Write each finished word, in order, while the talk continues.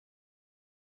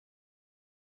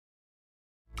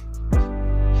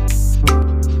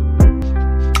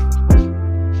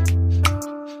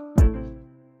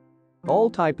All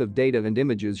type of data and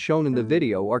images shown in the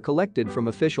video are collected from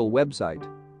official website.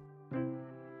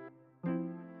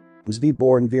 MzVee,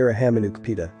 born Vera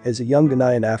Hamanukpita, is a young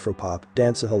Ghanaian Afropop,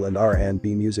 dancehall and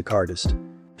R&B music artist.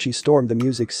 She stormed the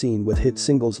music scene with hit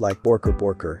singles like Borker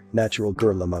Borker, Natural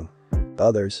Girl among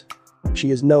others.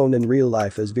 She is known in real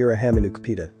life as Vera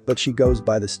Hamanukpita, but she goes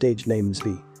by the stage name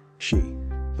MzVee. She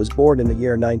was born in the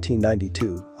year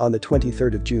 1992 on the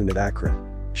 23rd of June at Accra.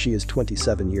 She is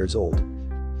 27 years old.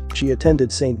 She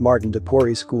attended St. Martin de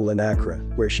Porres School in Accra,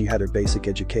 where she had her basic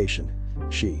education.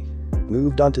 She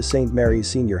moved on to St. Mary's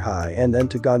Senior High and then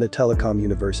to Ghana Telecom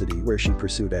University, where she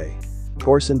pursued a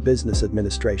course in business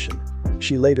administration.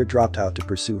 She later dropped out to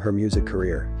pursue her music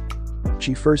career.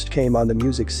 She first came on the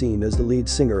music scene as the lead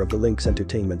singer of the Lynx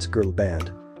Entertainment's girl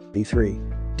band,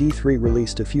 D3. D3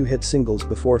 released a few hit singles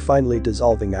before finally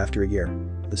dissolving after a year.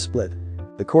 The split,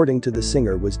 according to the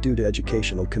singer, was due to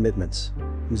educational commitments.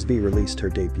 MzVee released her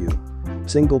debut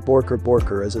single Borker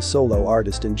Borker as a solo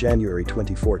artist in January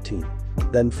 2014.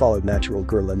 Then followed Natural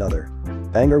Girl, another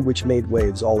banger which made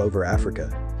waves all over Africa.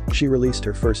 She released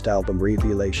her first album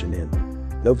Revelation in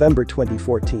November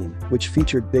 2014, which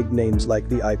featured big names like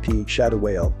VIP, Shadow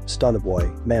Whale, Stunna Boy,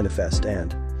 Manifest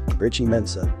and Richie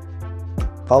Mensa.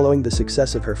 Following the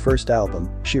success of her first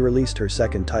album, she released her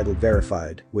second, titled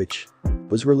Verified, which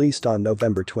was released on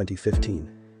November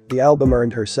 2015. The album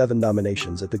earned her 7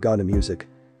 nominations at the Ghana Music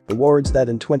Awards that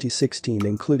in 2016,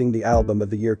 including the Album of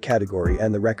the Year category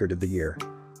and the Record of the Year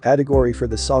category for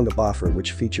the song Abafra,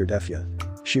 which featured Efya.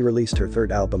 She released her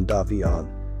third album Davi on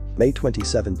May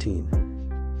 2017.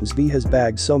 MzVee has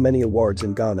bagged so many awards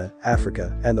in Ghana,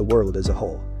 Africa, and the world as a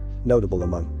whole. Notable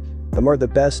among them are the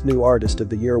Best New Artist of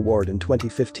the Year award in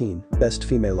 2015, Best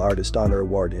Female Artist Honor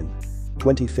Award in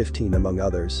 2015, among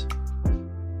others.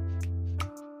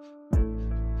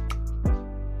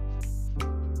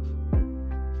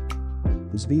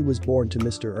 MzVee was born to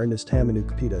Mr. Ernest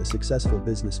Hamanukpita, a successful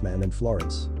businessman in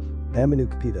Florence.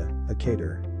 Hamanukpita, a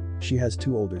caterer. She has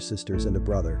 2 older sisters and a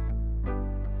brother.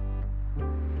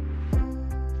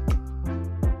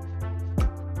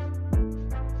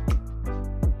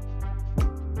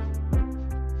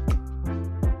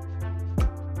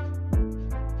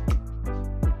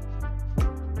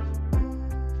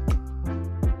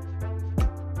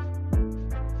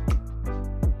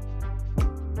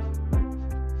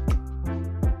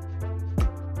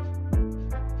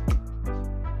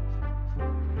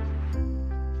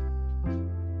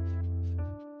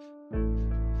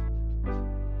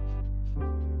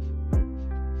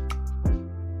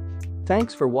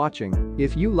 Thanks for watching.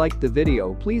 If you liked the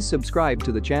video, please subscribe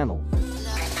to the channel.